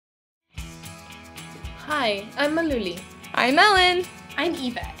Hi, I'm Maluly. I'm Ellen. I'm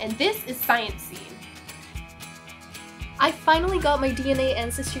Eva, and this is Science Scene. I finally got my DNA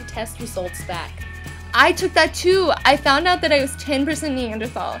ancestry test results back. I took that too. I found out that I was 10%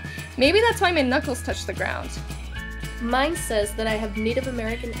 Neanderthal. Maybe that's why my knuckles touch the ground. Mine says that I have Native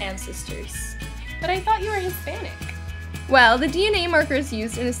American ancestors. But I thought you were Hispanic. Well, the DNA markers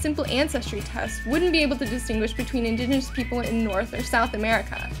used in a simple ancestry test wouldn't be able to distinguish between indigenous people in North or South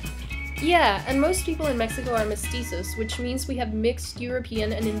America. Yeah, and most people in Mexico are mestizos, which means we have mixed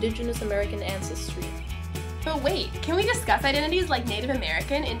European and indigenous American ancestry. But wait, can we discuss identities like Native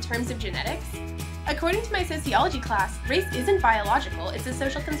American in terms of genetics? According to my sociology class, race isn't biological, it's a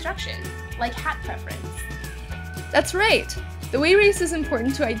social construction, like hat preference. That's right. The way race is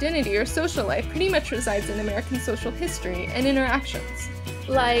important to identity or social life pretty much resides in American social history and interactions.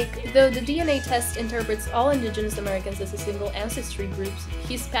 Like, though the DNA test interprets all indigenous Americans as a single ancestry group,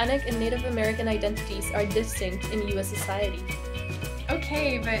 Hispanic and Native American identities are distinct in US society.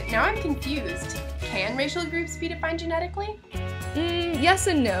 Okay, but now I'm confused. Can racial groups be defined genetically? Yes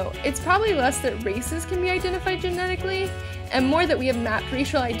and no. It's probably less that races can be identified genetically, and more that we have mapped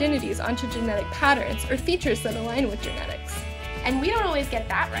racial identities onto genetic patterns or features that align with genetics. And we don't always get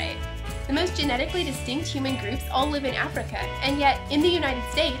that right. The most genetically distinct human groups all live in Africa, and yet, in the United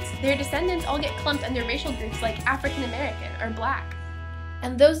States, their descendants all get clumped under racial groups like African American or Black.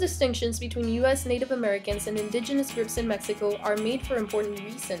 And those distinctions between US Native Americans and indigenous groups in Mexico are made for important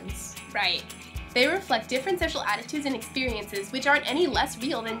reasons. Right. They reflect different social attitudes and experiences which aren't any less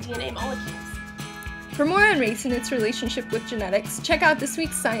real than DNA molecules. For more on race and its relationship with genetics, check out this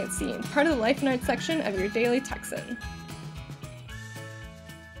week's Science Scene, part of the Life and Art section of your Daily Texan.